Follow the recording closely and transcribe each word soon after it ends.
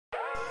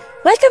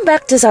Welcome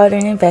back to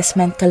Southern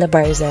Investment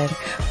Calabarzon.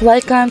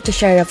 Welcome to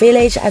share a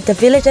village at the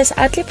villages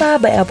at Lipa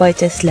by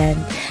Aboitiz Land.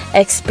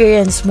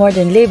 Experience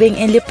modern living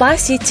in Lipa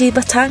City,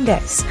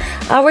 Batangas.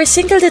 Our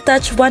single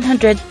detached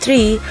 103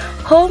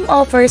 home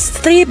offers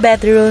 3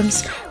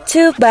 bedrooms,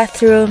 2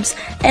 bathrooms,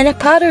 and a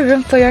powder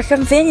room for your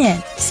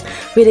convenience.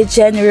 With a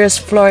generous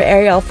floor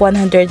area of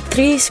 103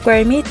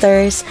 square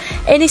meters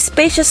and a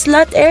spacious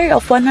lot area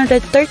of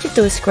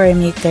 132 square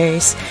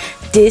meters.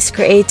 This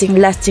creating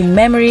lasting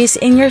memories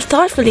in your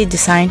thoughtfully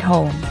designed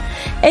home.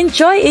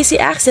 Enjoy easy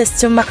access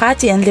to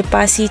Makati and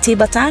Lipa City,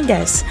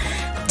 Batangas.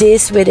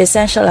 This with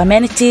essential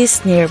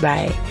amenities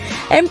nearby.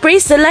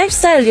 Embrace the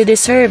lifestyle you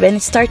deserve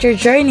and start your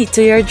journey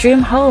to your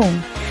dream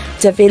home.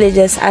 The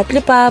villages at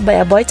Lipa by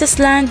Aboitiz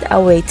Land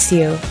awaits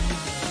you.